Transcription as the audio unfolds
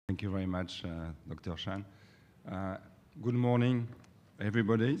Thank you very much, Dr. Chan. Good morning,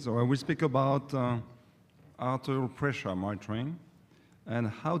 everybody. So I will speak about arterial pressure monitoring and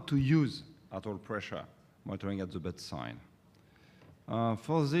how to use arterial pressure monitoring at the bedside.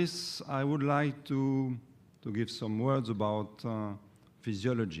 For this, I would like to give some words about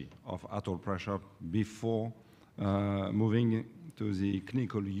physiology of arterial pressure before moving to the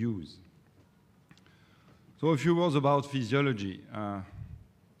clinical use. So a few words about physiology.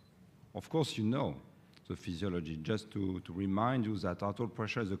 Of course, you know the physiology. Just to remind you that arterial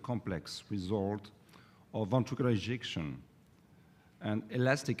pressure is a complex result of ventricular ejection and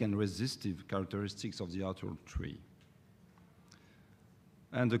elastic and resistive characteristics of the arterial tree.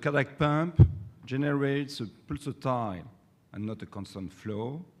 And the cardiac pump generates a pulsatile and not a constant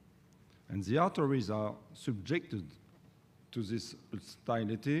flow. And the arteries are subjected to this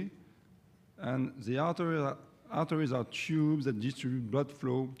pulsatility. And the arteries are tubes that distribute blood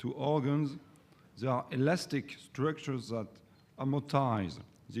flow to organs. They are elastic structures that amortize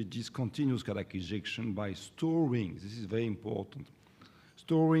the discontinuous cardiac ejection by storing, this is very important,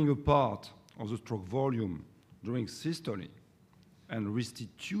 storing a part of the stroke volume during systole and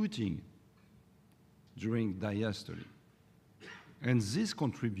restituting during diastole. And this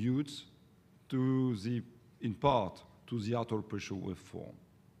contributes to in part, to the arterial pressure waveform.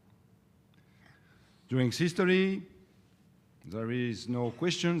 During systole, there is no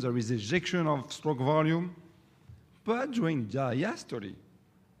question, there is ejection of stroke volume, but during diastole,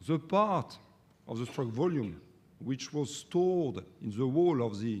 the part of the stroke volume which was stored in the wall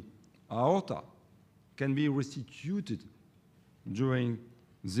of the aorta can be restituted during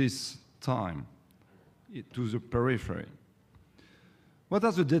this time to the periphery. What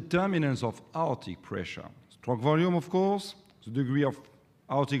are the determinants of aortic pressure? Stroke volume, of course, the degree of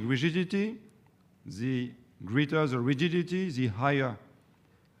aortic rigidity. The greater the rigidity, the higher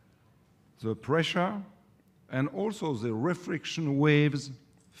the pressure, and also the refraction waves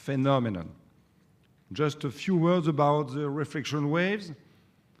phenomenon. Just a few words about the refraction waves.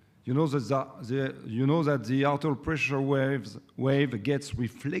 You know that the arterial pressure wave gets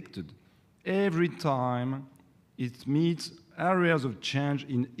reflected every time it meets areas of change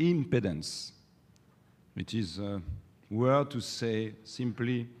in impedance. It is a word to say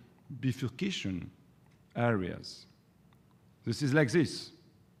simply bifurcation areas. This is like this.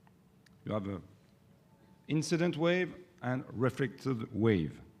 You have an incident wave and reflected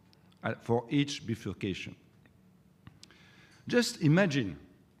wave for each bifurcation. Just imagine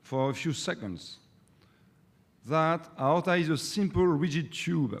for a few seconds that aorta is a simple rigid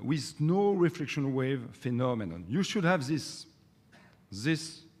tube with no reflection wave phenomenon. You should have this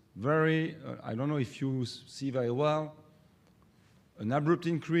very, I don't know if you see very well, an abrupt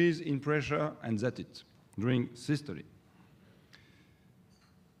increase in pressure, and that's it, during systole.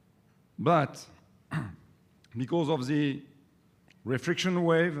 But because of the refraction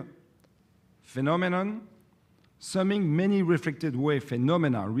wave phenomenon, summing many reflected wave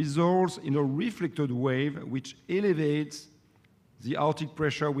phenomena results in a reflected wave which elevates the aortic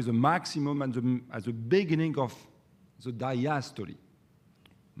pressure with a maximum at the beginning of the diastole.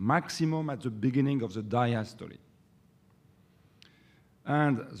 Maximum at the beginning of the diastole.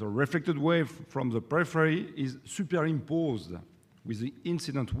 And the reflected wave from the periphery is superimposed with the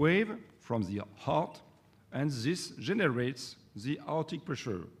incident wave from the heart, and this generates the aortic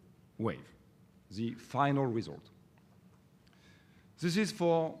pressure wave, the final result. This is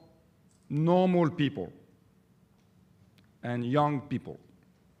for normal people and young people.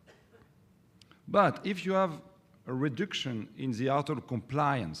 But if you have a reduction in the arterial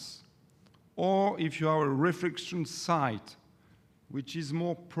compliance, or if you have a reflection site which is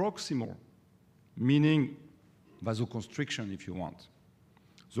more proximal, meaning vasoconstriction if you want,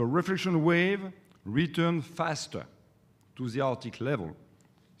 the reflection wave returns faster to the aortic level,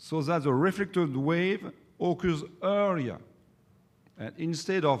 so that the reflected wave occurs earlier. And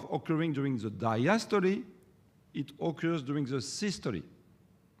instead of occurring during the diastole, it occurs during the systole.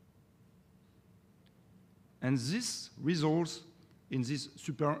 And this results in this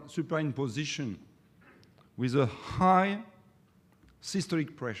superimposition with a high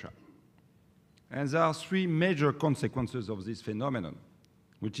systolic pressure. And there are three major consequences of this phenomenon,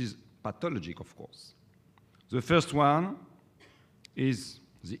 which is pathologic, of course. The first one is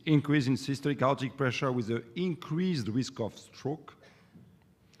the increase in systolic aortic pressure with the increased risk of stroke.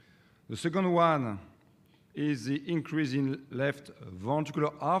 The second one is the increase in left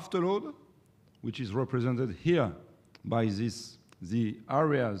ventricular afterload, which is represented here by the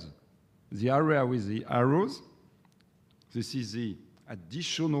area with the arrows. This is the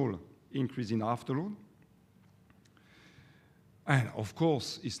additional increase in afterload. And of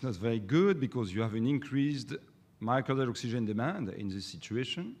course, it's not very good because you have an increased myocardial oxygen demand in this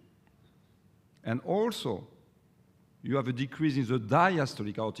situation. And also, you have a decrease in the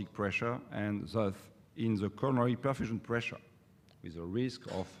diastolic aortic pressure and thus in the coronary perfusion pressure, with a risk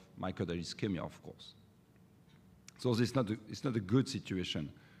of myocardial ischemia, of course. So it's not a good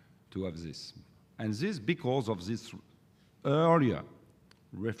situation to have this. And this because of this earlier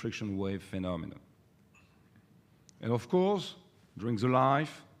reflection wave phenomenon. And of course, during the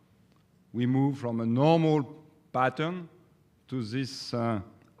life, we move from a normal pattern to this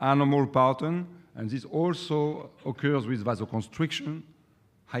abnormal pattern, and this also occurs with vasoconstriction,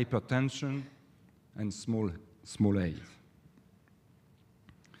 hypertension, and small AF.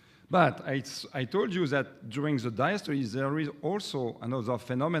 But I told you that during the diastole, there is also another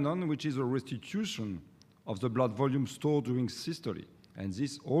phenomenon, which is a restitution of the blood volume stored during systole. And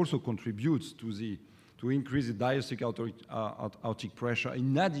this also contributes to increase the diastolic aortic pressure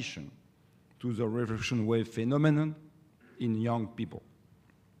in addition to the reflection wave phenomenon in young people.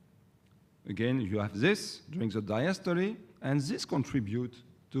 Again, you have this during the diastole, and this contributes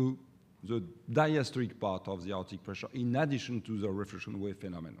to the diastolic part of the aortic pressure in addition to the reflection wave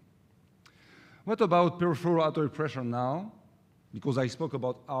phenomenon. What about peripheral arterial pressure now? Because I spoke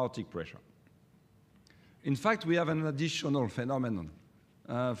about aortic pressure. In fact, we have an additional phenomenon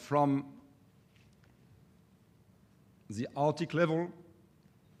from the aortic level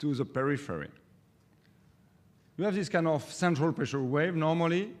to the periphery. You have this kind of central pressure wave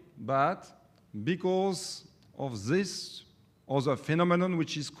normally, but because of this other phenomenon,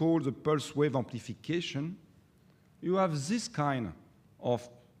 which is called the pulse wave amplification, you have this kind of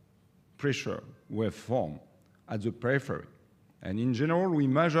pressure waveform at the periphery. And in general, we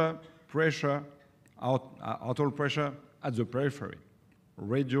measure pressure, arterial pressure at the periphery,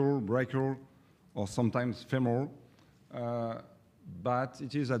 radial, brachial, or sometimes femoral, but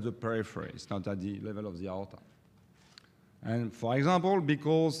it is at the periphery. It's not at the level of the aorta. And for example,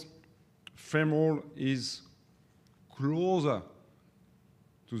 because femoral is closer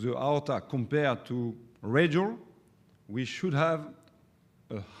to the aorta compared to radial, we should have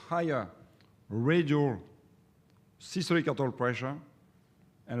a higher radial systolic arterial pressure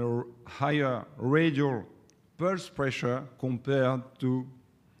and a higher radial pulse pressure compared to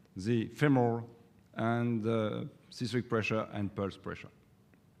the femoral and systolic pressure and pulse pressure.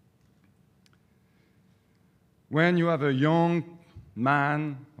 When you have a young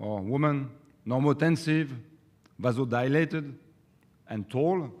man or woman, normotensive, vasodilated, and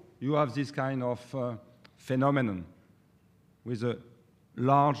tall, you have this kind of phenomenon with a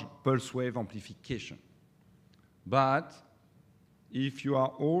large pulse wave amplification. But if you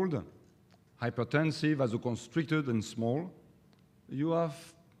are old, hypertensive, vasoconstricted, and small, you have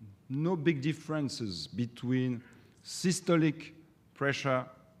no big differences between systolic pressure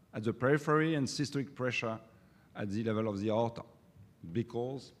at the periphery and systolic pressure at the level of the aorta.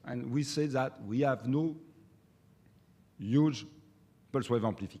 Because, and we say that we have no huge pulse wave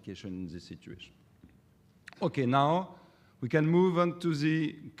amplification in this situation. Okay, now we can move on to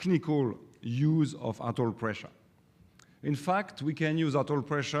the clinical use of arterial pressure. In fact, we can use arterial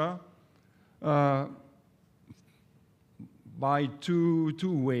pressure by two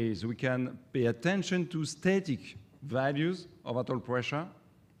ways. We can pay attention to static values of arterial pressure,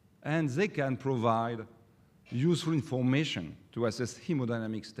 and they can provide useful information to assess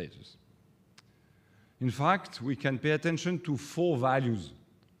hemodynamic status. In fact, we can pay attention to 4 values.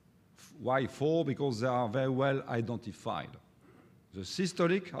 Why 4? Because they are very well identified. The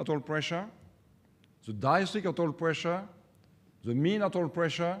systolic arterial pressure, the diastolic arterial pressure, the mean arterial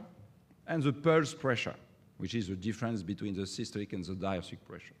pressure, and the pulse pressure, which is the difference between the systolic and the diastolic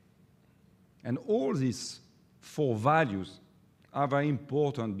pressure. And all these 4 values are very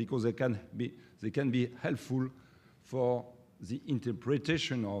important because they can be helpful for the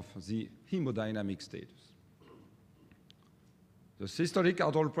interpretation of the hemodynamic status. The systolic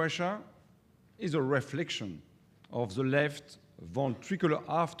arterial pressure is a reflection of the left ventricular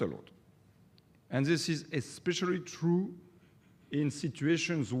afterload. And this is especially true in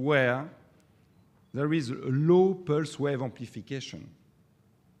situations where there is a low pulse wave amplification.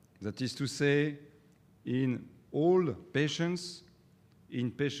 That is to say, in old patients, in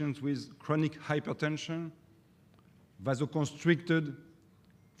patients with chronic hypertension, vasoconstricted,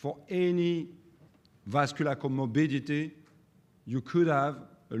 for any vascular comorbidity, you could have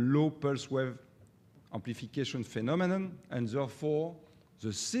a low pulse wave amplification phenomenon, and therefore the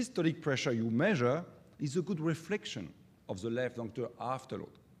systolic pressure you measure is a good reflection of the left ventricular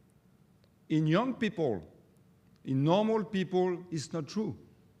afterload. In young people, in normal people, it's not true,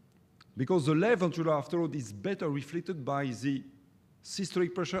 because the left ventricular afterload is better reflected by the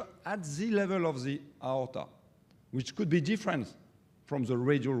systolic pressure at the level of the aorta, which could be different from the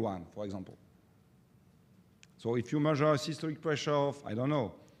radial one, for example. So if you measure a systolic pressure of, I don't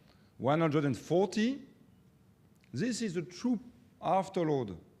know, 140, this is a true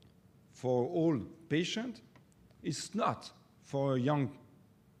afterload for old patient. It's not for a young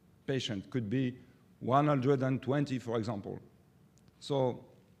patient. Could be 120, for example. So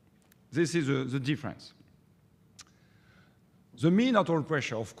this is the difference. The mean arterial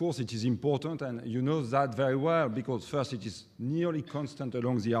pressure, of course, it is important, and you know that very well, because first, it is nearly constant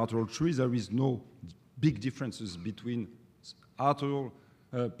along the arterial tree. There is no big differences between arterial,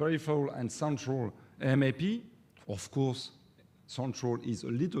 peripheral, and central MAP. Of course, central is a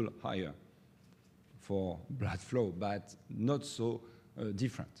little higher for blood flow, but not so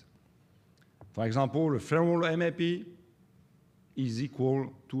different. For example, a femoral MAP is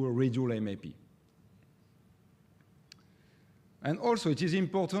equal to a radial MAP. And also, it is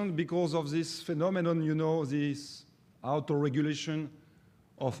important because of this phenomenon, you know, this autoregulation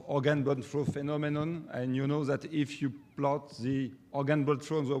of organ blood flow phenomenon. And you know that if you plot the organ blood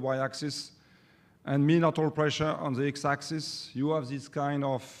flow on the y-axis and mean arterial pressure on the x-axis, you have this kind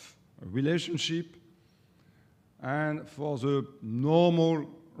of relationship. And for the normal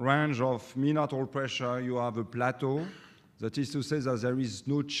range of mean arterial pressure, you have a plateau. That is to say that there is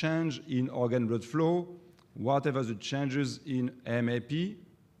no change in organ blood flow, whatever the changes in MAP.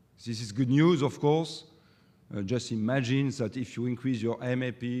 This is good news, of course. Just imagine that if you increase your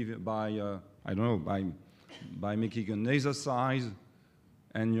MAP by, I don't know, by making an exercise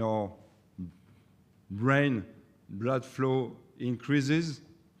and your brain blood flow increases,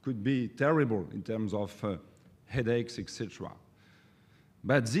 could be terrible in terms of headaches, etc.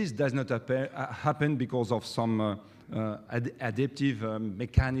 But this does not happen because of some adaptive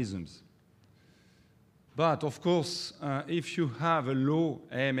mechanisms. But of course, if you have a low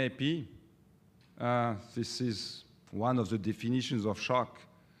MAP, this is one of the definitions of shock.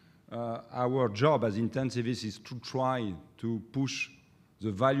 Our job as intensivists is to try to push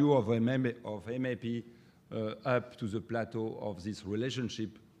the value of MAP up to the plateau of this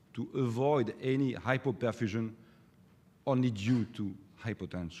relationship to avoid any hypoperfusion only due to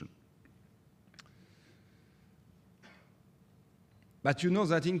hypotension. But you know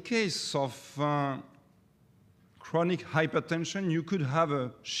that in case of chronic hypertension, you could have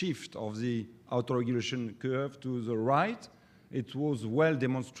a shift of the autoregulation curve to the right. It was well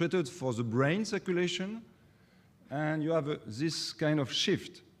demonstrated for the brain circulation, and you have this kind of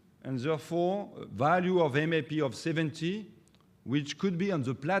shift. And therefore, value of MAP of 70, which could be on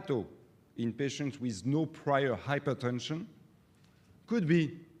the plateau in patients with no prior hypertension, could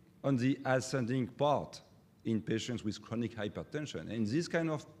be on the ascending part in patients with chronic hypertension. And in this kind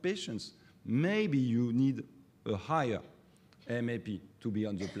of patients, maybe you need a higher MAP to be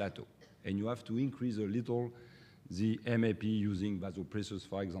on the plateau. And you have to increase a little the MAP using vasopressors,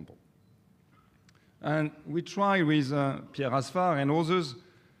 for example. And we try with Pierre Asfar and others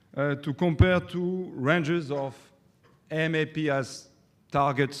to compare two ranges of MAP as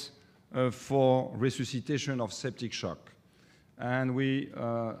targets for resuscitation of septic shock. And we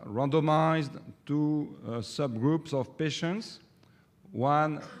randomized two subgroups of patients,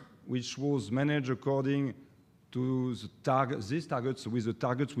 one which was managed according to the these targets with the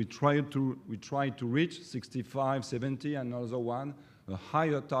targets we tried to reach, 65, 70, and another one, a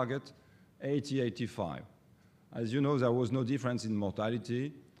higher target, 80, 85. As you know, there was no difference in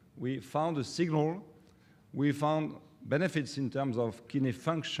mortality. We found a signal. We found benefits in terms of kidney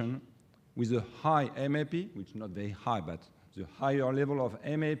function with a high MAP, which is not very high, but the higher level of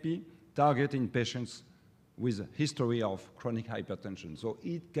MAP target in patients with a history of chronic hypertension. So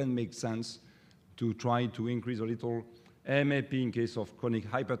it can make sense to try to increase a little MAP in case of chronic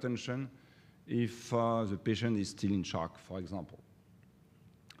hypertension if the patient is still in shock, for example.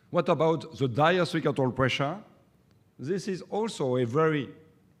 What about the diastolic arterial pressure? This is also a very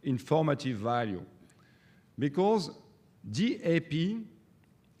informative value because DAP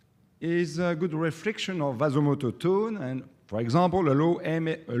is a good reflection of vasomotor tone, and for example, a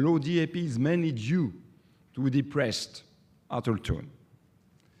low DAP is mainly due to depressed arterial tone.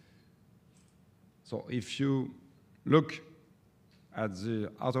 So if you look at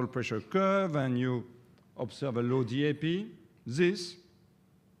the arterial pressure curve and you observe a low DAP, this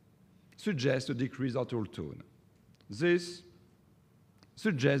suggests a decreased arterial tone. This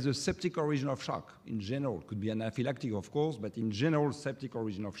suggests a septic origin of shock in general. It could be anaphylactic, of course, but in general, septic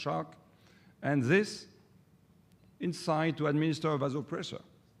origin of shock. And this inside to administer a vasopressor,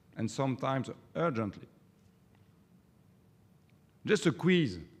 and sometimes urgently. Just a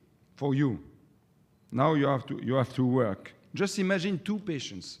quiz for you. Now you have to work. Just imagine two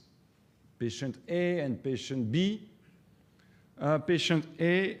patients, patient A and patient B. Patient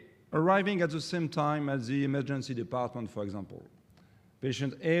A arriving at the same time at the emergency department, for example.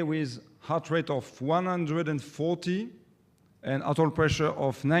 Patient A with heart rate of 140 and arterial pressure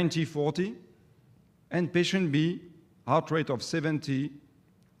of 90/40, and patient B, heart rate of 70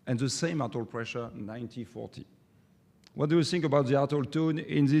 and the same arterial pressure, 90/40. What do you think about the arterial tone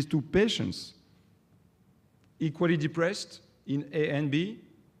in these two patients? Equally depressed in A and B,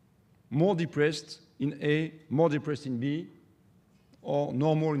 more depressed in A, more depressed in B, or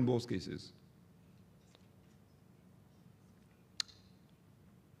normal in both cases?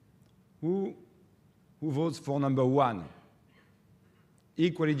 Who votes for number one?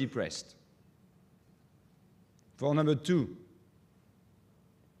 Equally depressed. For number two,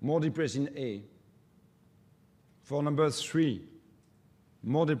 more depressed in A. For number three,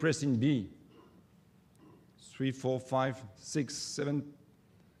 more depressed in B. 3, 4, 5, 6, 7,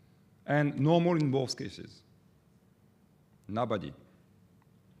 and normal in both cases. Nobody.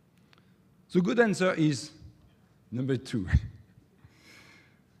 The good answer is number two.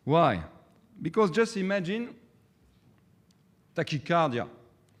 Why? Because just imagine tachycardia.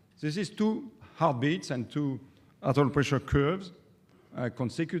 This is two heartbeats and two arterial pressure curves,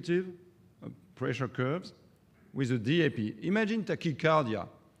 consecutive pressure curves with a DAP. Imagine tachycardia.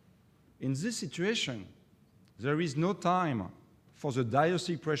 In this situation, there is no time for the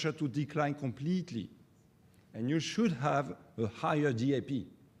diastolic pressure to decline completely. And you should have a higher DAP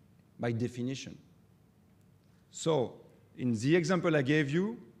by definition. So in the example I gave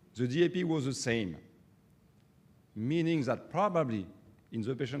you, the DAP was the same, meaning that probably in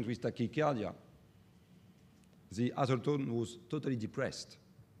the patient with tachycardia, the arterial tone was totally depressed.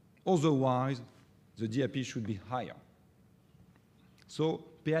 Otherwise, the DAP should be higher. So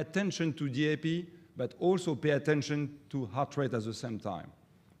pay attention to DAP, but also pay attention to heart rate at the same time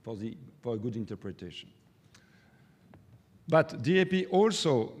for a good interpretation. But DAP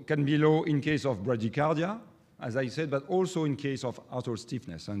also can be low in case of bradycardia, as I said, but also in case of arterial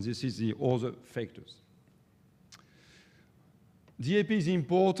stiffness, and this is the other factors. DAP is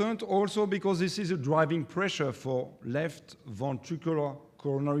important also because this is a driving pressure for left ventricular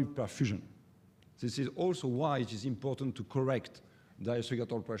coronary perfusion. This is also why it is important to correct diastolic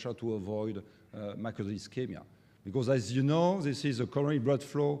arterial pressure to avoid myocardial ischemia. Because as you know, this is a coronary blood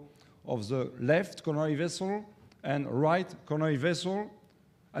flow of the left coronary vessel and right coronary vessel.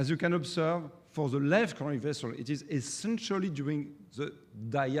 As you can observe, for the left coronary vessel, it is essentially during the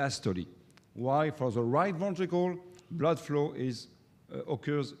diastole, while for the right ventricle, blood flow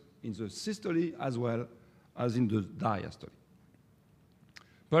occurs in the systole as well as in the diastole.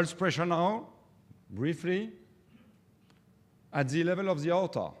 Pulse pressure now, briefly. At the level of the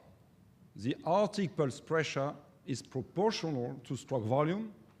aorta, the aortic pulse pressure is proportional to stroke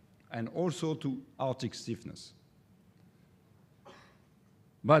volume and also to aortic stiffness.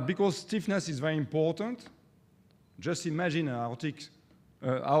 But because stiffness is very important, just imagine an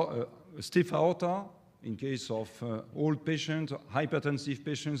stiff aorta in case of old patients, hypertensive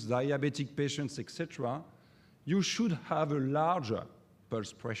patients, diabetic patients, etc. You should have a larger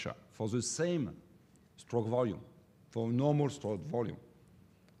pulse pressure for the same stroke volume, for normal stroke volume.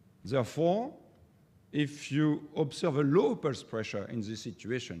 Therefore, if you observe a low pulse pressure in this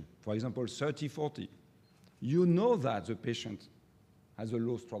situation, for example, 30-40, you know that the patient has a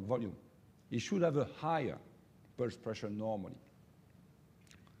low stroke volume. He should have a higher pulse pressure normally.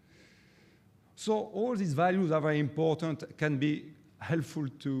 So all these values are very important, can be helpful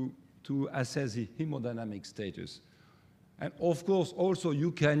to assess the hemodynamic status. And of course, also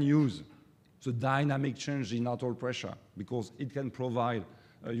you can use the dynamic change in arterial pressure because it can provide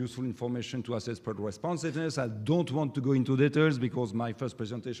useful information to assess peripheral responsiveness. I don't want to go into details because my first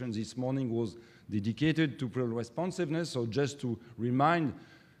presentation this morning was dedicated to peripheral responsiveness. So just to remind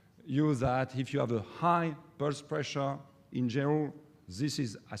you that if you have a high pulse pressure in general, this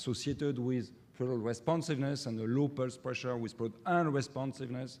is associated with peripheral responsiveness, and a low pulse pressure with peripheral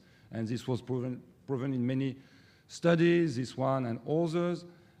unresponsiveness. And this was proven in many studies, this one and others.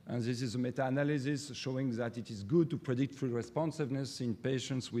 And this is a meta-analysis showing that it is good to predict peripheral responsiveness in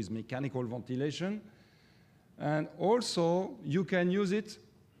patients with mechanical ventilation. And also, you can use it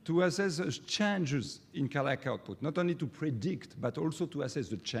to assess changes in cardiac output, not only to predict, but also to assess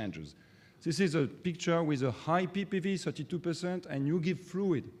the changes. This is a picture with a high PPV, 32%, and you give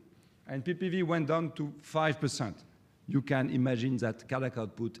fluid, and PPV went down to 5%. You can imagine that cardiac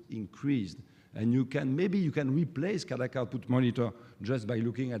output increased. And maybe you can replace cardiac output monitor just by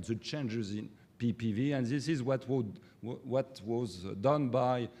looking at the changes in PPV, and this is what was done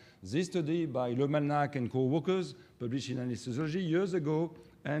by this study by Le Malnac and co-workers, published in Anesthesiology years ago,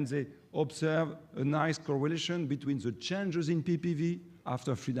 and they observed a nice correlation between the changes in PPV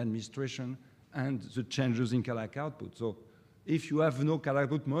after fluid administration and the changes in cardiac output. So if you have no cardiac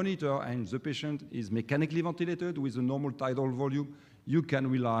output monitor and the patient is mechanically ventilated with a normal tidal volume, you can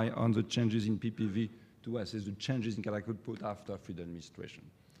rely on the changes in PPV to assess the changes in cardiac output after fluid administration.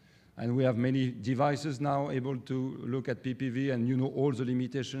 And we have many devices now able to look at PPV, and you know all the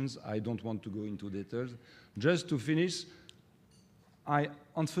limitations. I don't want to go into details. Just to finish, I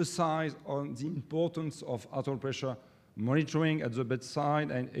emphasize on the importance of arterial pressure monitoring at the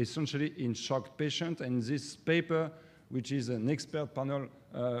bedside and essentially in shock patients. And this paper, which is an expert panel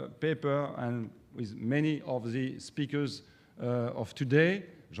paper, and with many of the speakers of today,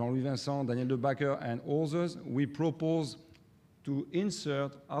 Jean-Louis Vincent, Daniel De Backer, and others, we propose to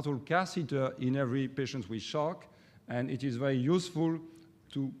insert arterial catheter in every patient with shock, and it is very useful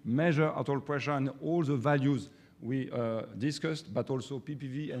to measure arterial pressure and all the values we discussed, but also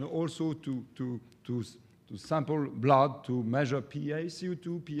PPV, and also to sample blood to measure PA,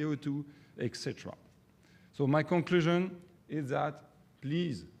 CO2, PaO2, etc. So my conclusion is that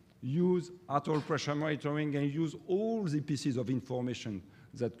please use arterial pressure monitoring and use all the pieces of information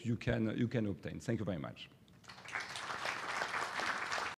that you can obtain. Thank you very much.